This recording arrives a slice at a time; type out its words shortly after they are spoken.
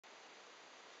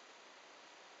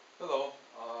Hello,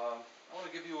 I want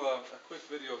to give you a quick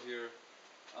video here.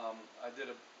 I did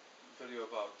a video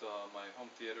about my home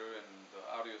theater and the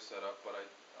audio setup, but I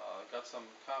got some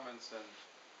comments and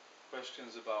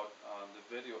questions about the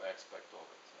video aspect of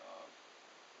it.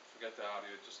 Forget the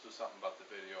audio, just do something about the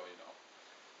video.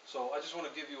 So I just want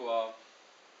to give you a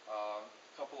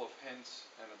couple of hints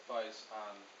and advice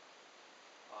on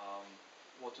um,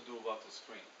 what to do about the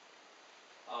screen.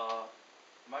 Uh,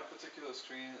 my particular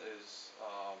screen is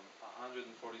 147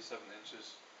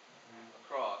 inches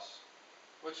across,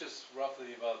 which is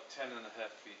roughly about 10 and a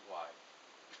half feet wide.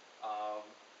 Um,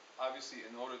 Obviously,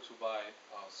 in order to buy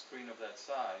a screen of that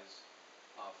size,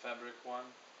 a fabric one,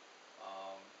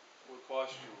 um, would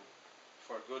cost you,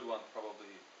 for a good one, probably,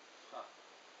 I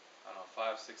don't know,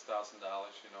 $5,000 to $6,000,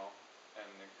 and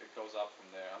it goes up from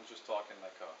there. I'm just talking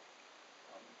like a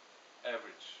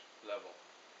average level.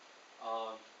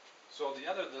 Um, so the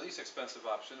least expensive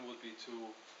option would be to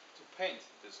paint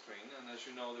the screen, and as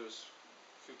you know, there's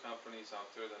a few companies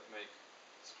out there that make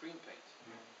screen paint.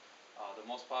 The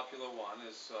most popular one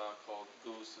is called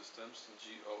GOO Systems,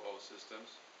 GOO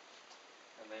Systems,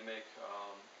 and they make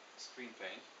screen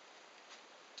paint.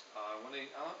 I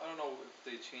don't know if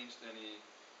they changed any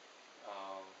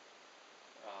um,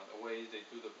 the way they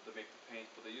make the paint,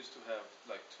 but they used to have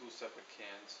like two separate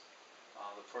cans.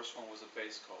 The first one was a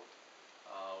base coat,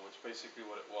 which basically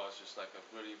what it was, just like a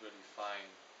really, really fine,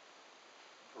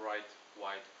 bright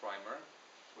white primer,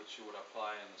 which you would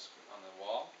apply on the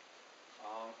wall.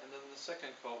 And then the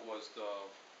second coat was the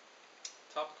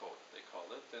top coat, they called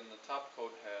it. And the top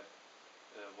coat had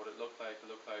what it looked like. It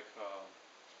looked like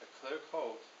a clear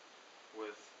coat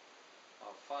with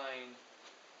fine,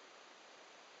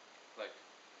 like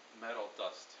metal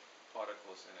dust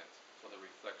particles in it for the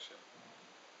reflection.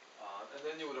 And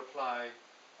then you would apply,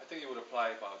 I think you would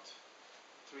apply about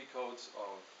 3 coats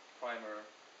of primer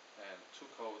and two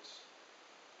coats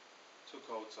of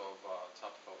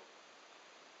top coat.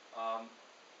 Um,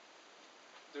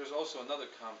 there's also another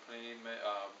company,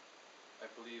 I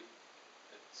believe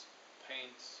it's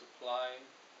Paint Supply,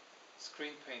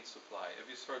 Screen Paint Supply. If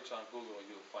you search on Google,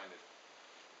 you'll find it.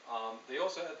 They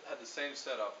also had the same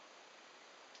setup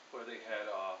where they had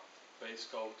a base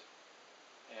coat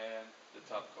and the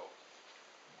top coat.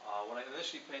 When I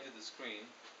initially painted the screen,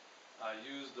 I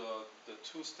used the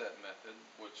two-step method,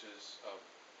 which is a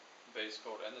base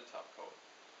coat and the top coat.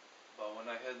 But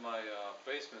when I had my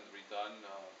basement redone,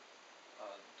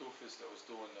 doofus that was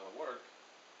doing the work,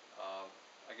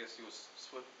 I guess he was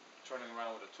turning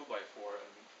around with a 2x4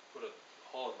 and put a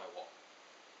hole in my wall.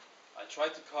 I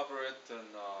tried to cover it and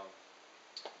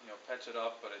patch it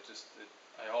up, but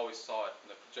I always saw it. And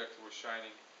the projector was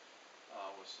shining,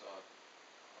 was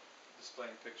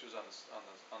displaying pictures on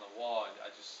the wall, and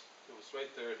it was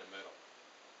right there in the middle.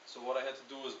 So what I had to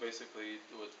do was basically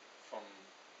do it from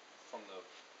the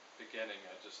beginning.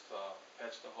 I just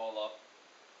patched the hole up,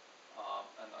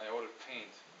 and I ordered paint.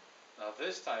 Now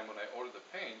this time when I ordered the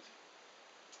paint,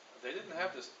 they didn't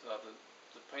have this.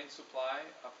 The paint supply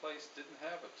place didn't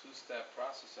have a two-step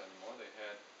process anymore. They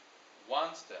had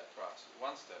one-step process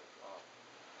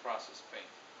paint,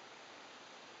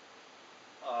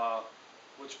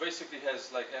 which basically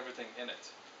has like everything in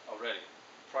it already,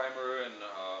 primer and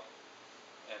a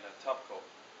top coat.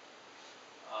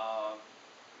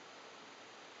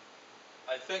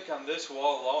 I think on this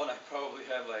wall alone, I probably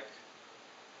have like,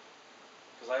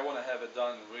 because I want to have it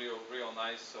done real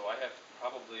nice, so I have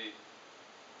probably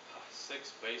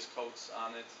 6 base coats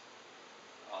on it.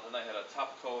 Then I had a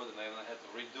top coat, and then I had to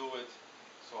redo it.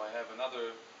 So I have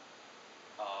another.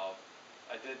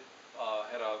 I did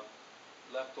had a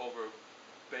leftover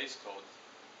base coat,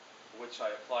 which I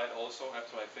applied also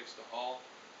after I fixed the hole,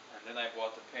 and then I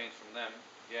bought the paint from them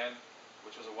again,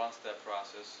 which was a one-step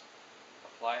process.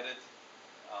 Applied it,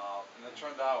 and it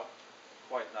turned out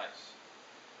quite nice.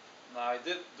 Now I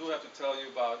do have to tell you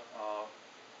about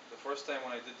the first time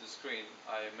when I did the screen,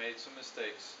 I made some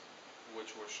mistakes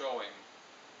which were showing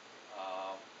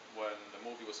uh, when the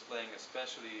movie was playing,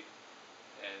 especially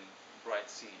in bright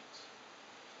scenes.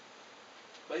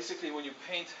 Basically, when you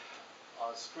paint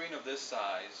a screen of this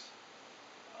size,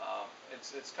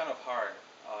 it's kind of hard.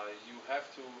 You have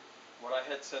to. What I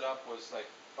had set up was like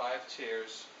 5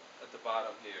 chairs at the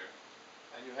bottom here,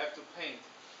 and you have to paint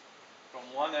from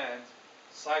one end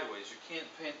sideways. You can't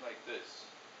paint like this.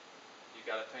 You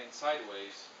got to paint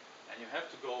sideways, and you have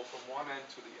to go from one end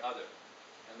to the other,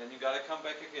 and then you got to come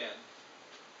back again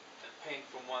and paint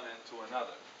from one end to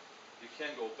another. You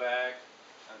can't go back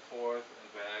and forth and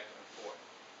back and forth.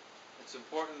 It's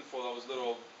important for those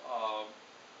little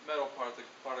metal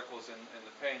particles in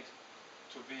the paint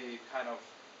to be kind of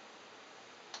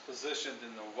positioned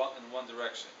in one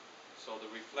direction, so the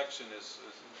reflection is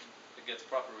it gets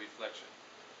proper reflection.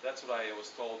 That's what I was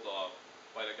told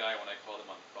by the guy when I called him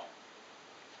on the phone.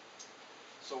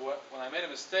 So when I made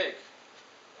a mistake,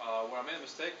 where I made a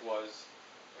mistake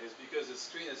is because the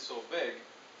screen is so big,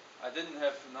 I didn't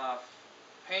have enough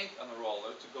paint on the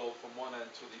roller to go from one end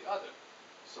to the other.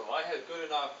 So I had good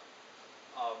enough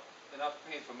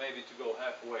paint for maybe to go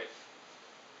halfway.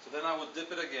 So then I would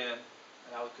dip it again,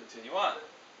 and I would continue on.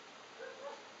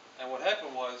 And what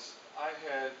happened was I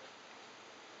had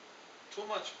too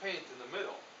much paint in the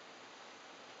middle.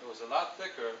 It was a lot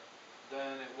thicker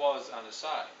than it was on the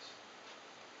sides.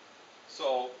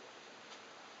 So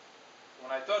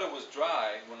when I thought it was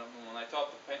dry, when I thought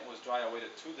the paint was dry, I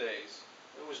waited 2 days.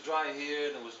 It was dry here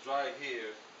and it was dry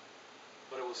here,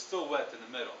 but it was still wet in the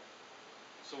middle.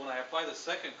 So when I applied the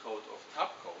second coat of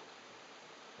top coat,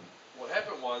 what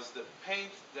happened was the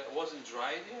paint that wasn't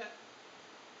dried yet,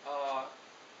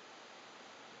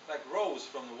 like rose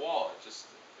from the wall. It just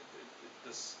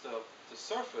the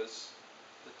surface,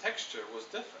 the texture was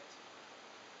different.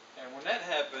 And when that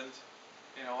happened,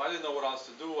 I didn't know what else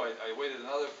to do. I waited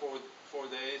another 4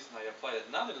 days, and I applied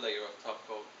another layer of top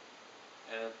coat,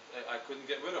 and I couldn't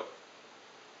get rid of it.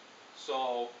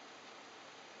 So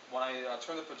when I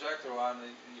turned the projector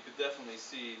on, you could definitely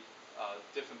see a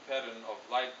different pattern of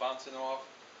light bouncing off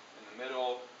in the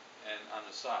middle and on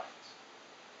the sides.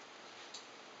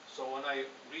 So when I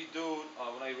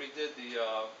redid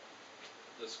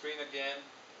the screen again,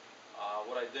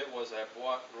 what I did was I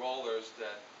bought rollers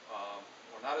that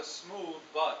were not as smooth,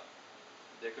 but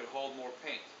they could hold more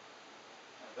paint.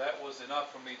 And that was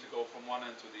enough for me to go from one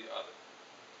end to the other.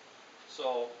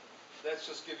 So let's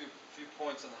just give you a few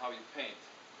points on how you paint.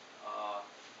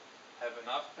 Have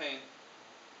enough paint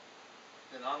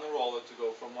and on the roller to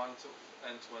go from one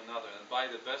end to another, and buy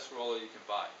the best roller you can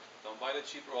buy. Don't buy the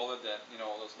cheap roller that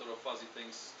those little fuzzy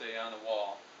things stay on the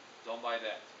wall. Don't buy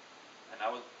that. And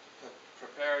I would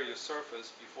prepare your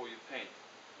surface before you paint.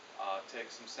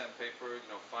 Take some sandpaper,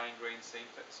 fine grained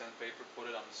sandpaper, put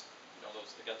it on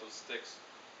they got those sticks,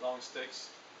 long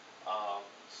sticks.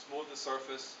 Smooth the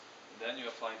surface, and then you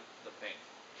apply the paint.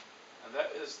 And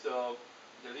that is the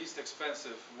least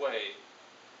expensive way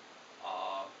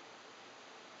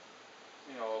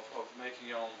of making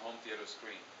your own home theater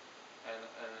screen. And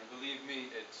believe me,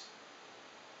 it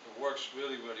works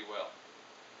really, really well.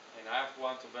 And I've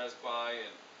gone to Best Buy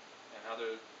and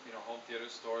other home theater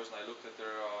stores, and I looked at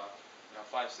their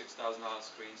 $5,000-6,000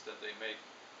 screens that they make,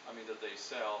 that they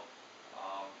sell,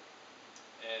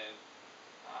 and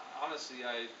honestly,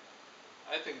 I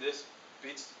think this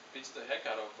beats the heck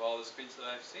out of all the screens that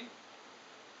I've seen.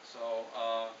 So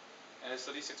and it's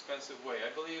the least expensive way. I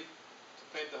believe to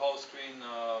paint the whole screen,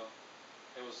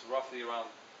 it was roughly around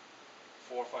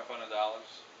 $400 or $500,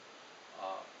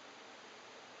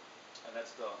 and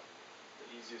that's the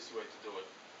easiest way to do it.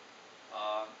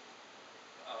 Uh,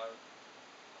 uh,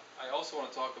 I also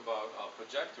want to talk about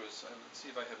projectors, and let's see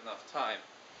if I have enough time.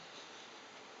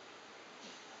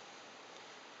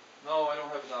 No, I don't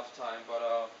have enough time,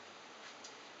 but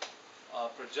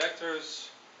projectors,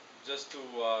 just to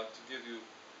give you a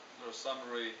little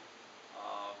summary,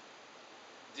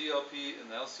 DLP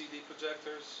and LCD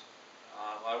projectors.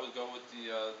 I would go with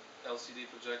the LCD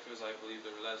projectors. I believe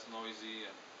they're less noisy,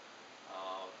 and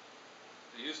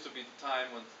there used to be the time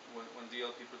when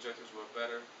DLP projectors were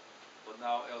better, but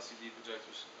now LCD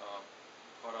projectors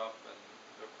caught up and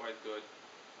they're quite good.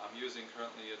 I'm using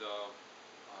currently the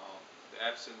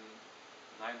Epson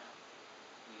 9500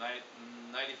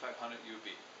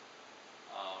 UV.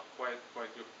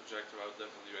 Quite good projector. I would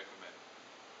definitely recommend.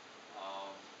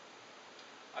 Um,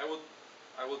 I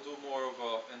will do more of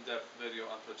an in-depth video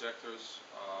on projectors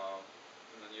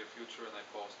in the near future, and I'm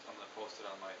gonna post it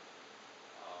on my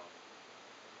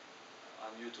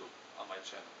on YouTube on my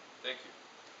channel. Thank you.